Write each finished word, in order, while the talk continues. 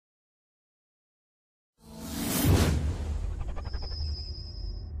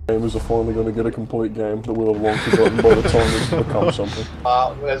Gamers are finally going to get a complete game that we'll have long forgotten by the time it's become something.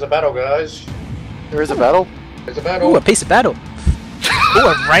 There's a battle, guys. There is a battle? There's a battle. Ooh, a piece of battle. Ooh,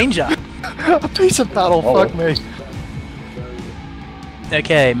 a ranger. A piece of battle, fuck me.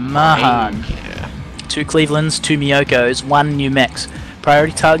 Okay, Mahan. Yeah. 2 Clevelands, 2 Miyokos, 1 New Mex.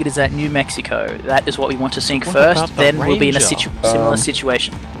 Priority target is at New Mexico. That is what we want to sink What first, about the then we'll be in a ranger? similar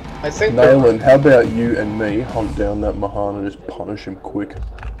situation. I think Nayland, how about you and me hunt down that Mahan and just punish him quick,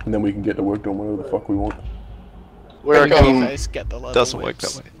 and then we can get to work doing whatever the fuck we want. Where can Get the leather Doesn't work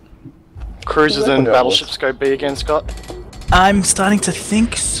whips. that way. cruisers and battleships go B again, Scott? I'm starting to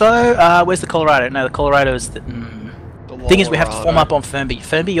think so. Where's the Colorado? No, the Colorado is the... Thing is, we have to form up on Fernby.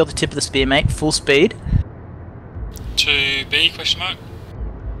 Fernby, you're the tip of the spear, mate. Full speed. To B, question mark?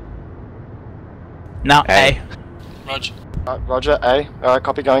 Now, A. A. Roger. Roger, A. Alright,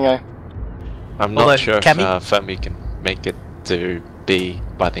 copy, going A. I'm not Although, sure if Cammy? Fermi can make it to B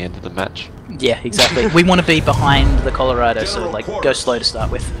by the end of the match. Yeah, exactly. We want to be behind the Colorado, so like go slow to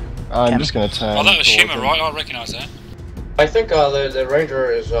start with. I'm Cammy? just gonna turn. Oh, that was towards Shimmer, them. right? I recognise that. the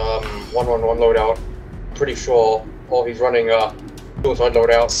Ranger is 111 loadout. Pretty sure. Or he's running suicide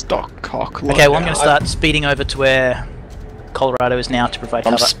loadout. Stock cock. Okay, well I'm going to start speeding over to where Colorado is now to provide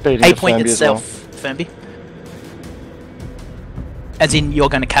I'm cover. speeding A to point Fernby as itself, Fernby. As in, you're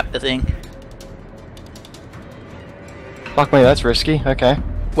going to cap the thing. Fuck me, that's risky. Okay.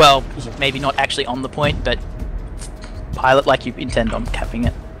 Well, maybe not actually on the point, but pilot like you intend on capping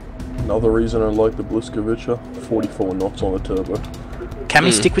it. Another reason I like the Bliskovica, 44 knots on the turbo. Can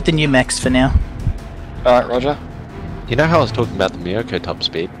we stick with the new mechs for now? Alright, Roger. You know how I was talking about the Miyoko top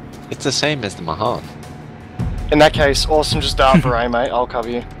speed? It's the same as the Mahan. In that case, awesome, just dart for A, mate. I'll cover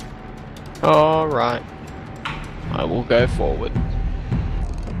you. Alright. I will go forward.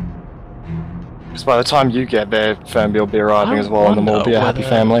 Because by the time you get there, Fernby will be arriving as well, and then we'll be a happy whether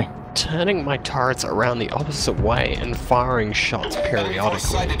family. Turning my turrets around the opposite way and firing shots periodically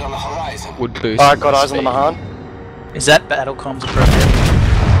would boost Alright, got my eyes on the speed. Mahan. Is that battle comms appropriate?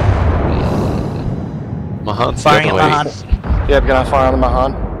 Mahan's Firing the at other way. Mahan. Yeah, we're gonna fire on the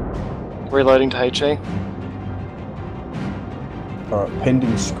Mahan. Reloading to HE. Alright,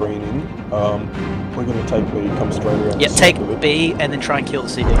 pending screening. We're going to take B, come straight around. Yeah, the take side of it. B and then try and kill the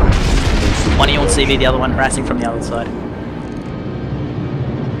CV. One of you on CV, the other one harassing from the other side.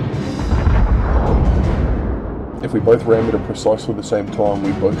 If we both ram it at precisely the same time,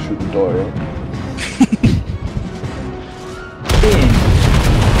 we both shouldn't die, right?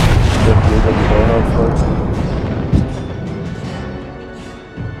 Yep, we're going to die first.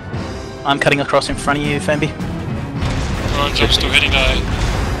 I'm cutting across in front of you, Fernby. Roger, I'm still heading to...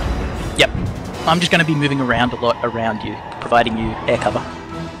 Yep. I'm just going to be moving around a lot around you, providing you air cover.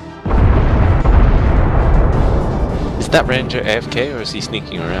 Is that Ranger AFK or is he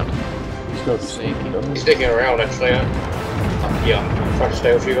sneaking around? He's got to sneak, doesn't he? He's digging around actually. Yeah, I'm trying to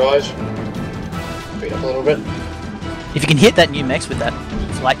stay with you guys. Speed up a little bit. If you can hit that new mech with that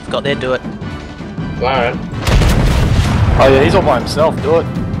flight you've got there, do it. Flying. Oh yeah, he's all by himself, do it.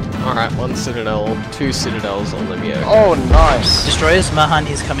 Alright, 1 citadel, 2 citadels on the Miyoko. Oh, nice. Destroyers, Mahan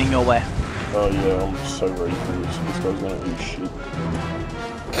is coming your way. Oh yeah, I'm so ready for this. This guy's going to do shit.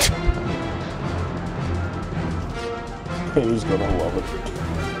 He's going to love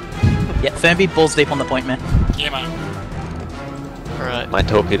it. Yep, Fernby, balls deep on the point, man. Yeah, mate. Alright. My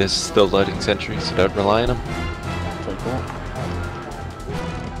torpedoes still loading sentries, so don't rely on them. Take that.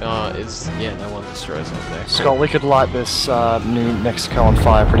 Yeah, no one destroys on there. Scott, we could light this New Mexico on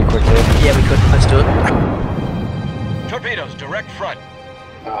fire pretty quickly. Yeah, we could. Let's do it. Torpedoes, direct front.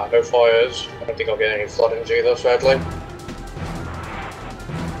 No fires. I don't think I'll get any floodings either, sadly.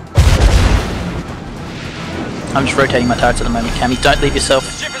 I'm just rotating my turrets at the moment, Cammy. Don't leave yourself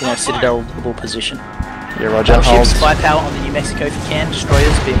in a citadel-able position. Yeah, Roger. Battleships, firepower on the New Mexico if you can.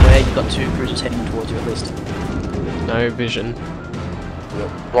 Destroyers, be aware you've got 2 cruisers heading towards you at least. No vision.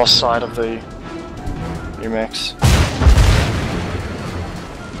 Lost sight of the New Mex.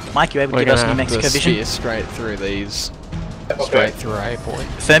 Mike, you able to We're give us gonna New have to Mexico vision? steer straight through these. Okay. Straight through A point.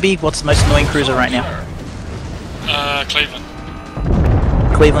 Fernby, what's the most annoying cruiser right now? Cleveland.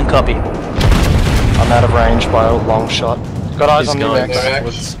 Cleveland, copy. I'm out of range by a long shot. Got eyes He's on New going Mex.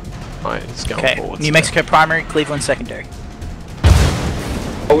 backwards. Alright, he's going Okay, forwards. New Mexico primary, Cleveland secondary.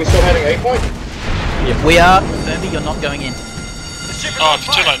 Are we still heading A point? We are. Fernby, you're not going in. Oh, it's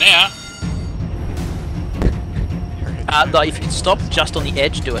too late now. Though, if you can stop just on the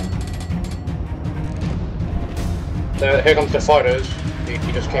edge, do it. Here comes the fighters.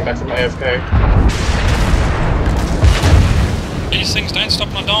 He just came back from AFK. These things don't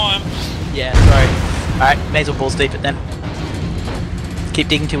stop on a dime. Yeah, sorry. Alright, may as well balls deep it then. Keep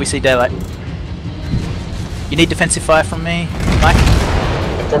digging till we see daylight. You need defensive fire from me, Mike?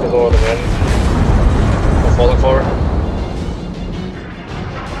 I'm trying to lower them in. I'm falling forward.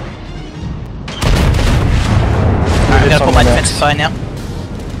 Alright, I'm gonna put my defensive fire now.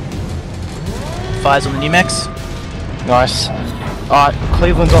 Fires on the new mechs. Nice. Alright,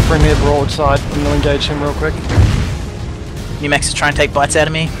 Cleveland's offering me a broadside. I'm gonna engage him real quick. New mechs is trying to take bites out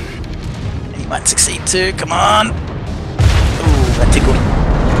of me. And he might succeed too, come on! Ooh, that tickled.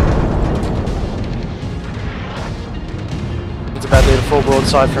 It's about to be a full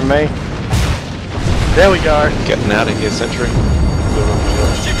broadside from me. There we go. Getting out of here, Sentry.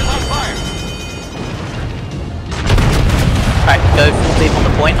 Alright, go full deep on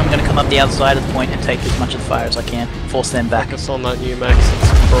the point. I'm gonna come up the other side of the point and take as much of the fire as I can. Force them back. Focus on that new max,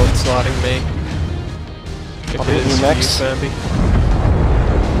 it's broadsiding me. If Copy it is new max. you, Fermi.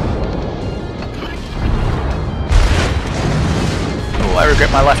 Oh, I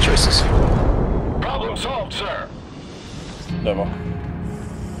regret my life choices. Problem solved, sir. Never.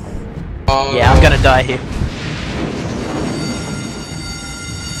 Yeah, I'm gonna die here.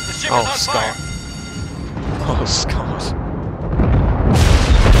 The ship Oh, is on Scott. fire. Oh, Scott.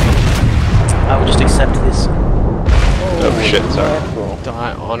 I will just accept this. Oh shit, sorry.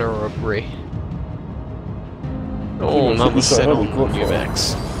 Die honorably. Oh, another set on the new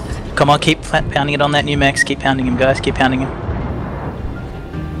max. Come on, keep pounding it on that new max. Keep pounding him, guys. Keep pounding him.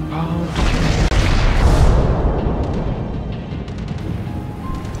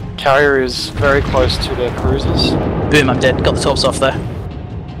 Carrier is very close to their cruisers. Boom, I'm dead. Got the torps off though.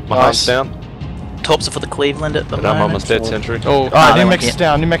 My Nice. heart's down, Torps are for the Cleveland at the but I'm moment. almost dead, Sentry. Oh, Alright, they new won't max hit. is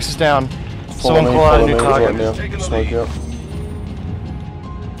down, new max is down. Follow Someone me, call out a follow new me target. right now. Smoke out.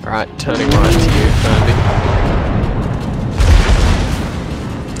 alright, turning right to you, Fermi.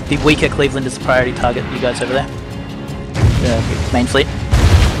 The weaker Cleveland is the priority target. You guys over there. Yeah, main fleet.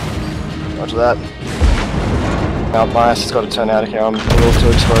 Roger that. Now my ass has got to turn out of here, I'm a little too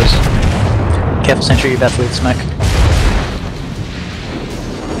exposed. Careful, Sentry. You're about to leave smoke.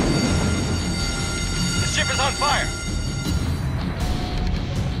 The ship is on fire.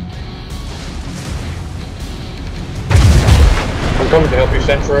 I'm coming to help you,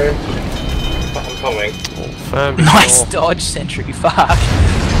 Sentry. I'm coming. Oh, Fermi. Nice Oh, dodge, Sentry. Fuck.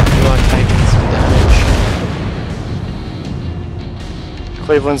 you are taking some damage.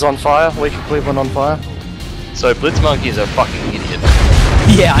 Cleveland's on fire, weaker Cleveland on fire. So Blitzmonkey is a fucking idiot.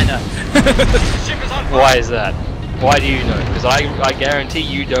 Yeah, I know. The ship is on fire. Why is that? Why do you know? Because I guarantee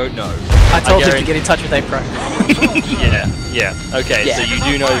you don't know. I told him to guarantee- get in touch with A-Pro. Yeah. Okay, Yeah. so you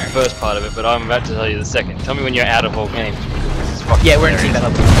do know the first part of it, but I'm about to tell you the second. Tell me when you're out of all games. This is fucking Yeah, we're in team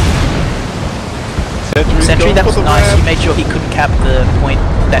hilarious. battle. Sentry, that was nice. You made sure he couldn't cap the point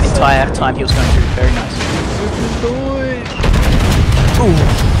that entire time he was going through. Very nice.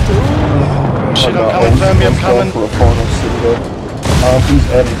 Shit, I'm I coming, was Fermi, I'm going coming. for a final citadel. He's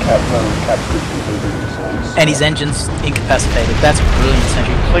adding captured completely. And his engine's incapacitated. That's brilliant,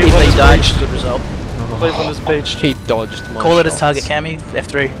 Sentry. Cleveland Even though is he died, breached. good result. Cleveland is beached. He dodged my Call it as shots, target, Cammy.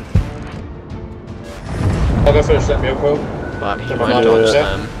 F3. I'll go finish that Miyoko. but he Yeah, might dodge yeah.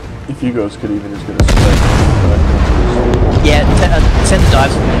 them. If you guys could even just get a straight. Yeah, send the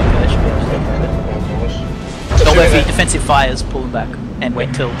dives on the Miyoko. They should be able to take care of it. Although if he defensive fires, pull him back and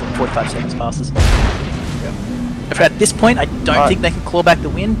wait till the 45 seconds passes. At this point, I don't think they can claw back the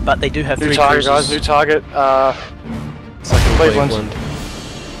win, but they do have New 3 target, cruisers. guys, new target. Second Cleveland.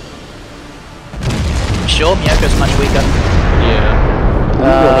 Sure, Miyoko's much weaker.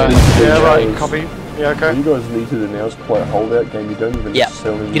 Yeah. Yeah, right, copy. Yeah, What okay. you guys need to do now is play a holdout game. You don't even Yeah.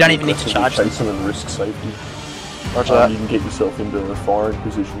 necessarily You don't even need to aggressively charge them. chase them and risk safety. Roger that. You can get yourself into firing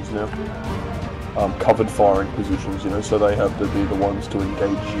positions now. Covered firing positions, you know, so they have to be the ones to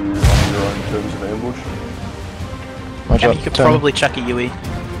engage you on your own terms of ambush. Roger And that. you could Turn- probably chuck a UE.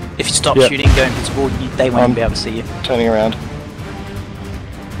 If you stop Yep. shooting and go invincible, they won't be able to see you. Turning around.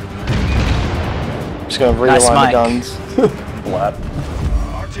 Just gonna realign Nice, the Mike. guns. Flat.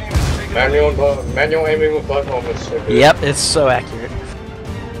 Our team is taking Manual aiming with platform is so good. Yep, it's so accurate.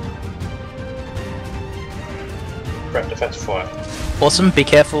 Prep defensive fire. Awesome, be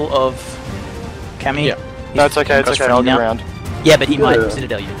careful of Cammy. Yeah. No, it's okay, it's Cross okay, I'll friendly get now. around. Yeah, but he Yeah. might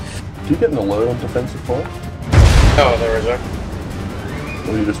Citadel you. Do you get an alert on defensive fire? Oh, there is a.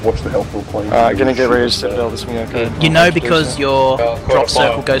 Or you just watch the health wheel playing? Gonna get ready to Citadel this week, okay. You know because your Well, drop fire.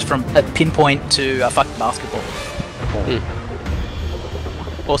 circle goes from a pinpoint to a fucking basketball.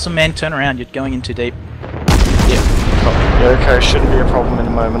 Awesome, man, turn around, you're going in too deep. Yeah, okay, shouldn't be a problem in a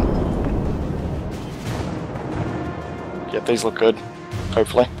moment. Yep, these look good.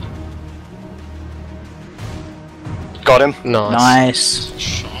 Hopefully. Got him. Nice. Nice.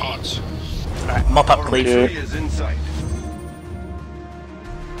 Shot. Alright, mop up Cleve. Artillery is in sight.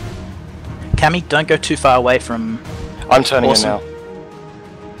 Cammy, don't go too far away from... I'm turning Awesome. in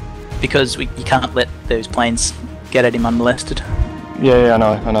now. Because you can't let those planes get at him unmolested. Yeah, I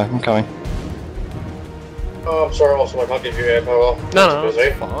know, I'm coming. Oh, I'm sorry, Awesome, I can't give you air power. No, It's it's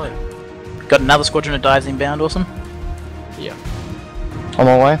busy. fine. Got another squadron of dives inbound, Awesome. Yeah. On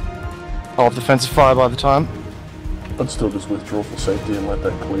my way. I'll have defensive fire by the time. I'd still just withdraw for safety and let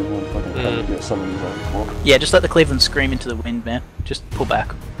that Cleveland fucking come and get some of his own clock. Yeah, just let the Cleveland scream into the wind, man. Just pull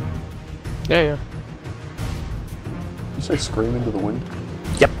back. Yeah. You say scream into the wind?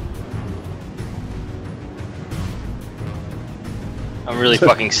 Yep. I'm really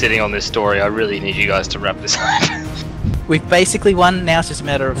fucking sitting on this story. I really need you guys to wrap this up. We've basically won, now it's just a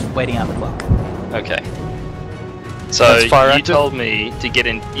matter of waiting out the clock. Okay. So That's fire you active? told me to get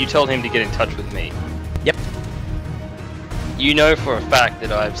in. You told him to get in touch with me. Yep. You know for a fact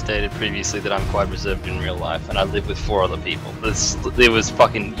that I've stated previously that I'm quite reserved in real life, and I live with 4 other people. There was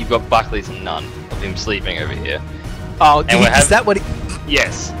fucking. You've got Buckley's and none of him sleeping over here. Oh, And we're is that what it...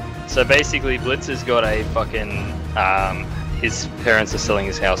 Yes. So basically, Blitz has got a fucking. His parents are selling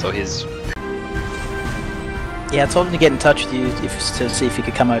his house, or his. Yeah, I told him to get in touch with you to see if he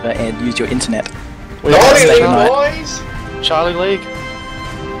could come over and use your internet. Naughty Stay little tonight. boys! Charlie League.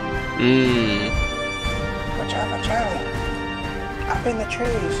 Mmm. Charlie. Up in the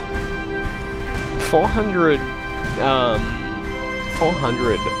trees. 400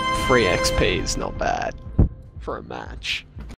 free XP is not bad for a match.